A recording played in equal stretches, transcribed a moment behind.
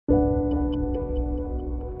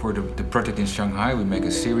For the project in Shanghai, we make a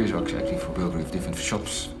series actually for Bulgari of different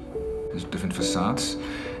shops, different facades.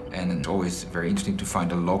 And it's always very interesting to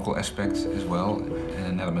find a local aspect as well, and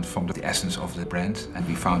an element from the essence of the brand. And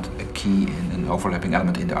we found a key and an overlapping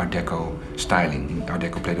element in the Art Deco styling. Art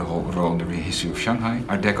Deco played a role in the history of Shanghai.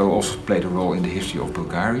 Art Deco also played a role in the history of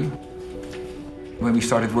Bulgari. When we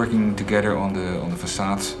started working together on the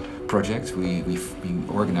facade project, we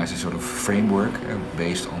organized a sort of framework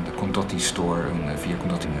based on the Condotti store on Via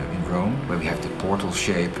Condotti in Rome, where we have the portal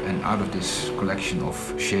shape, and out of this collection of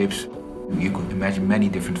shapes, you could imagine many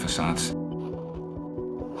different facades.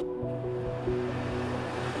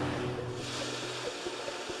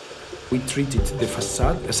 We treated the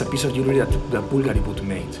facade as a piece of jewelry that Bulgari would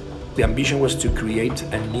made. The ambition was to create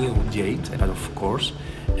a new Jade, but of course,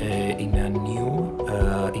 in a new,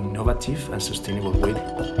 innovative and sustainable way.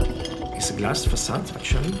 It's a glass facade,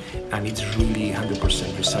 actually, and it's really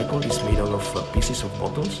 100% recycled. It's made out of pieces of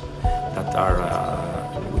bottles that are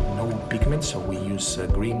with no pigment, so we use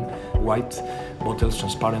green, white bottles,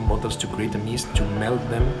 transparent bottles to create a mist, to melt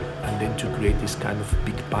them, and then to create this kind of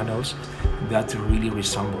big panels that really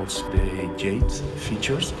resembles the Jade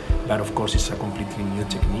features, but of course it's a completely new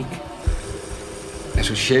technique.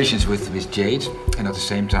 Associations with Jade, and at the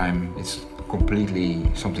same time it's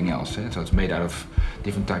completely something else. So it's made out of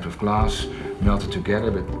different types of glass, melted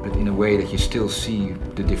together, but in a way that you still see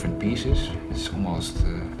the different pieces. It's almost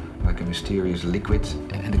like a mysterious liquid.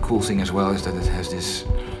 And the cool thing as well is that it has this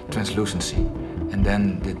translucency. And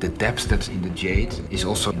then the depth that's in the Jade is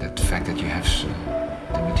also in that fact that you have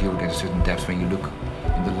the material gets a certain depth when you look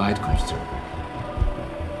and the light comes through.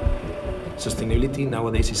 Sustainability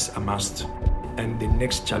nowadays is a must. And the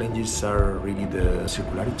next challenges are really the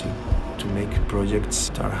circularity, to make projects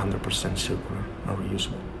that are 100% circular and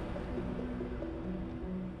reusable.